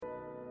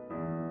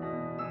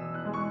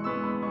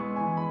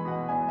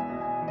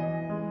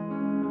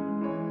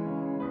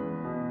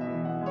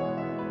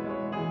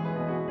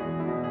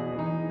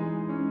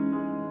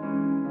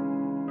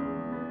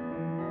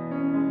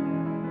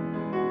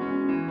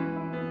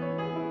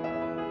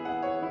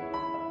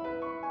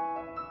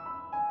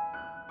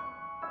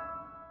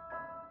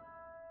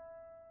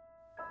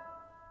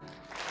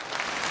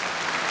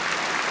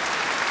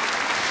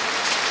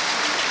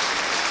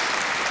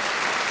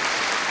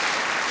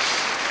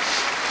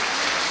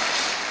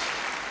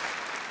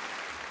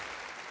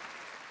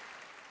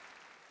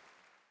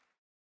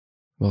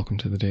Welcome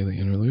to the Daily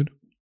Interlude.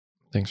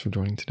 Thanks for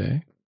joining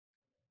today.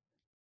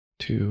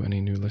 To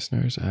any new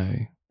listeners,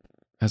 I,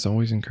 as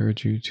always,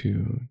 encourage you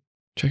to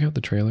check out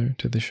the trailer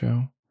to this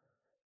show.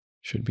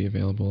 Should be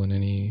available in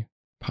any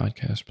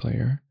podcast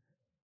player,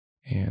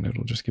 and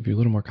it'll just give you a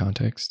little more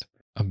context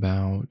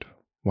about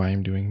why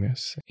I'm doing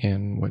this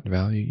and what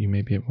value you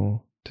may be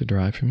able to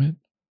derive from it.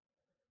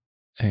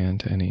 And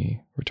to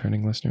any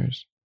returning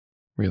listeners,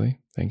 really,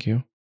 thank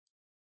you.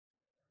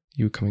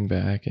 You coming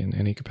back in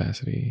any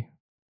capacity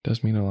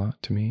does mean a lot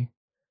to me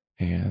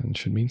and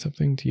should mean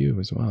something to you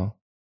as well.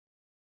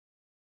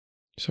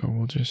 So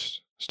we'll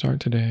just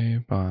start today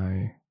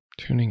by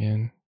tuning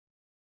in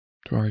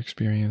to our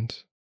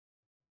experience,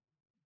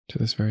 to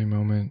this very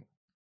moment,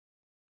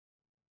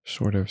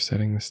 sort of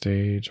setting the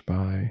stage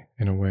by,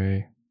 in a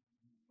way,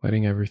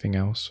 letting everything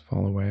else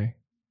fall away.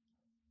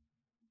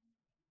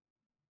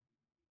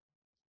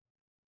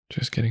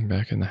 Just getting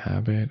back in the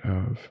habit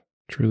of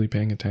truly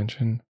paying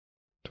attention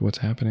to what's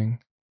happening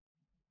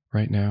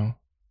right now,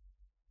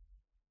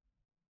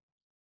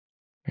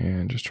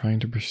 and just trying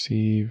to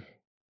perceive,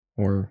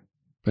 or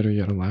better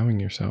yet, allowing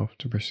yourself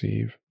to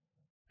perceive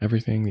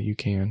everything that you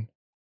can.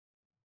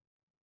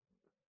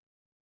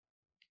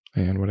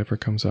 And whatever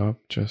comes up,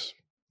 just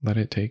let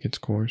it take its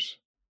course.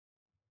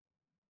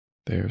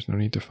 There's no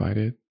need to fight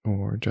it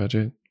or judge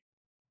it.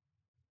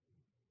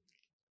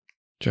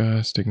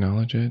 Just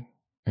acknowledge it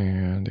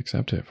and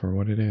accept it for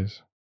what it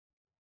is.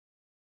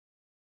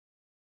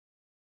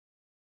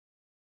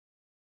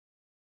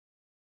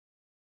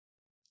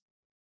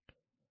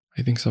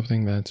 I think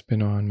something that's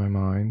been on my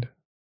mind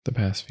the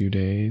past few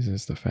days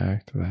is the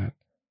fact that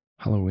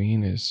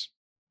Halloween is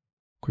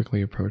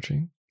quickly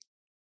approaching.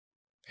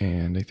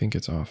 And I think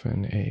it's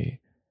often a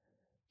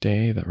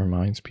day that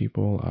reminds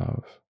people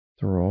of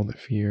the role that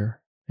fear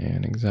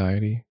and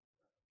anxiety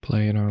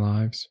play in our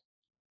lives.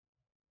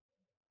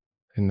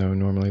 And though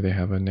normally they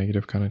have a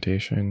negative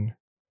connotation,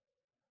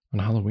 on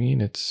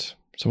Halloween it's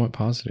somewhat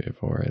positive,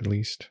 or at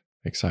least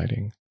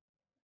exciting,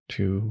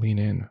 to lean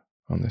in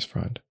on this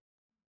front,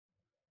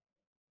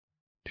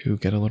 to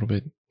get a little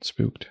bit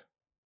spooked,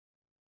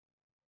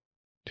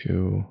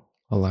 to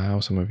allow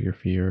some of your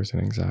fears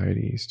and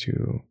anxieties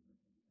to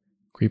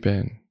creep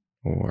in,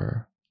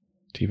 or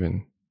to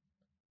even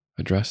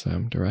address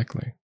them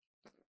directly.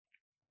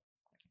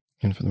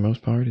 And for the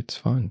most part, it's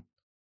fun.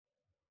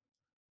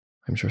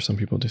 I'm sure some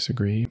people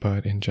disagree,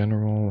 but in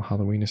general,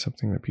 Halloween is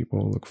something that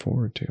people look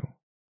forward to,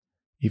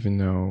 even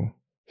though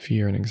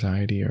fear and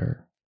anxiety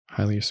are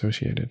highly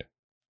associated.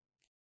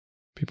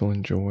 People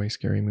enjoy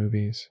scary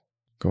movies,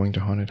 going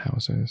to haunted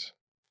houses,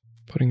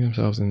 putting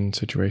themselves in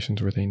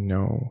situations where they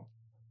know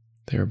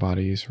their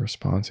body's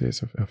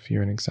responses of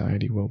fear and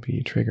anxiety will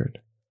be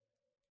triggered.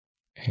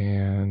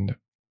 And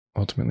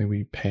ultimately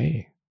we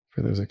pay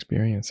for those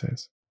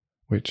experiences,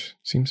 which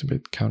seems a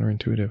bit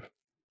counterintuitive,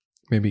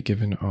 maybe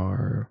given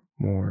our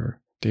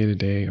more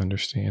day-to-day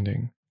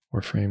understanding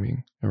or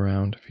framing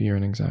around fear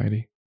and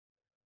anxiety.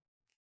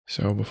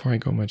 So before I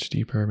go much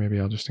deeper, maybe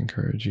I'll just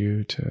encourage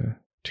you to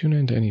tune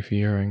into any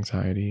fear or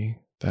anxiety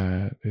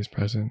that is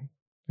present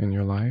in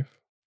your life,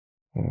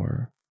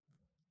 or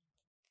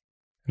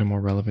in a more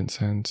relevant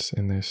sense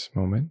in this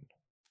moment.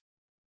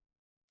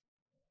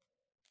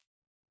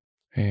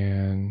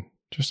 And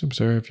just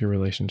observe your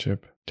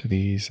relationship to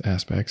these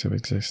aspects of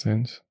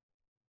existence.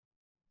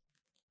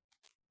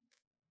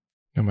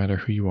 No matter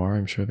who you are,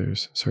 I'm sure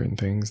there's certain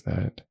things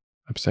that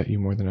upset you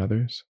more than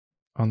others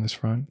on this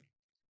front.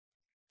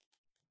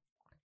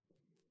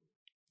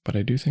 But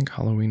I do think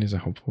Halloween is a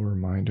helpful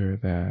reminder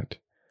that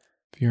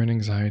fear and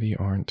anxiety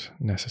aren't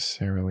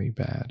necessarily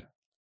bad.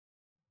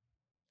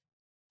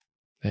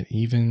 That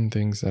even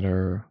things that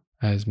are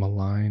as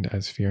maligned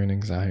as fear and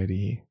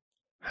anxiety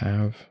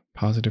have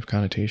positive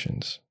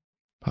connotations,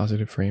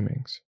 positive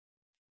framings.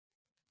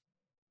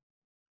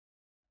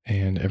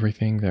 And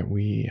everything that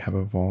we have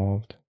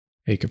evolved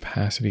a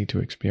capacity to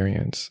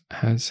experience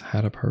has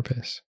had a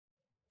purpose.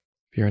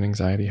 Fear and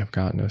anxiety have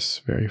gotten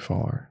us very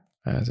far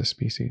as a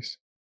species.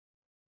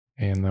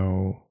 And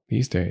though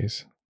these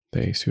days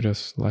they suit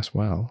us less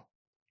well,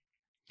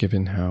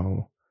 given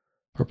how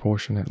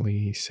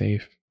proportionately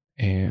safe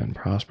and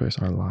prosperous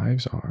our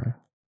lives are,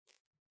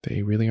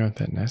 they really aren't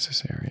that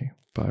necessary,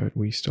 but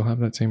we still have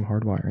that same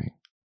hardwiring.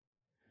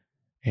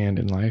 And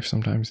in life,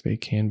 sometimes they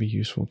can be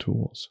useful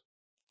tools.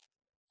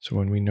 So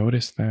when we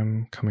notice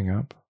them coming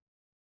up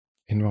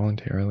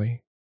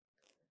involuntarily,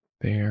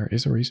 there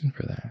is a reason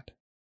for that.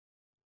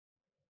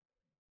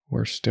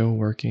 We're still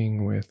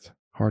working with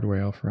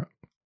hardware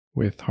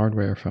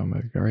from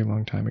a very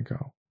long time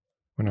ago,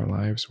 when our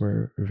lives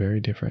were very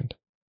different,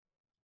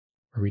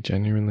 where we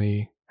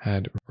genuinely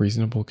had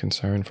reasonable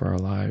concern for our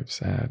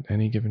lives at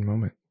any given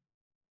moment.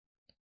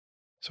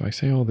 So I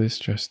say all this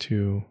just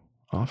to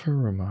offer a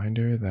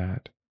reminder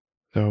that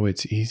though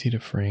it's easy to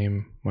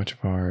frame much of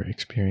our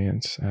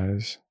experience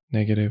as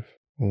negative,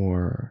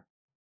 or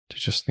to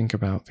just think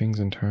about things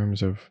in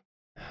terms of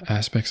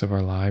aspects of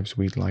our lives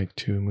we'd like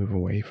to move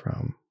away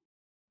from,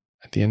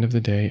 at the end of the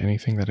day,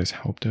 anything that has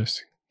helped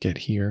us get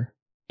here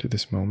to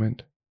this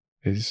moment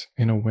is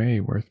in a way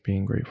worth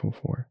being grateful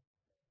for.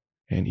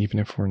 And even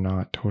if we're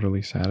not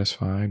totally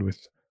satisfied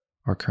with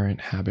our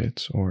current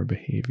habits or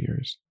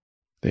behaviors,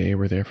 they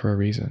were there for a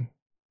reason.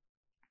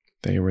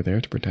 They were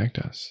there to protect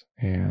us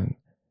and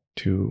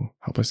to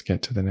help us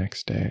get to the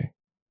next day.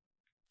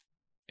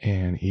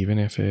 And even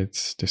if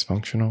it's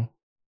dysfunctional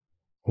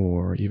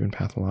or even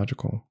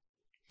pathological,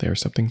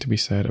 there's something to be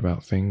said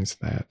about things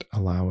that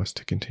allow us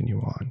to continue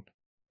on,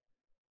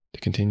 to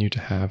continue to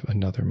have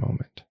another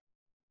moment.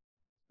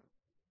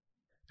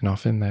 And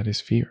often that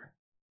is fear,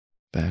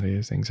 that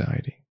is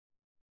anxiety.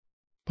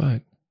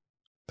 But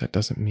that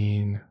doesn't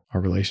mean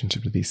our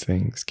relationship to these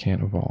things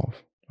can't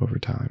evolve over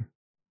time.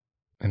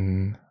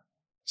 And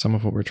some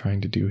of what we're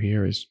trying to do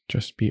here is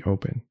just be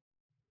open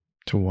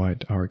to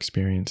what our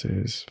experience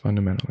is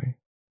fundamentally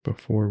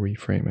before we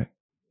frame it.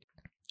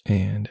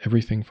 And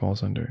everything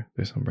falls under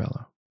this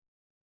umbrella.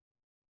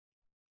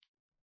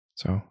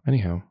 So,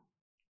 anyhow,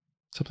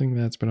 something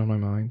that's been on my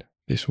mind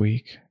this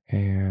week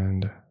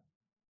and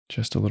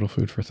just a little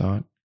food for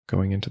thought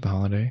going into the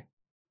holiday.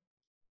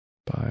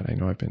 But I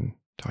know I've been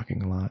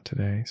talking a lot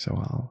today, so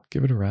I'll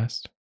give it a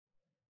rest.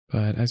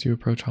 But as you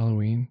approach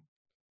Halloween,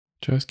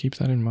 just keep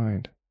that in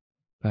mind,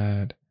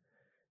 that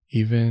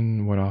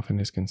even what often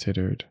is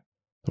considered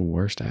the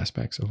worst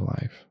aspects of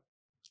life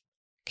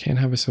can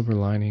have a silver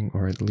lining,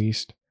 or at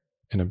least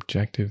an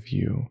objective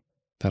view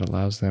that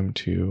allows them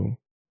to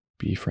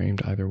be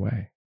framed either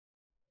way.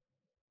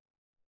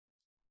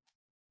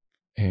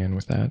 And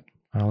with that,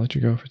 I'll let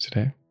you go for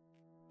today,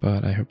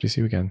 but I hope to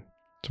see you again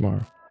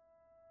tomorrow.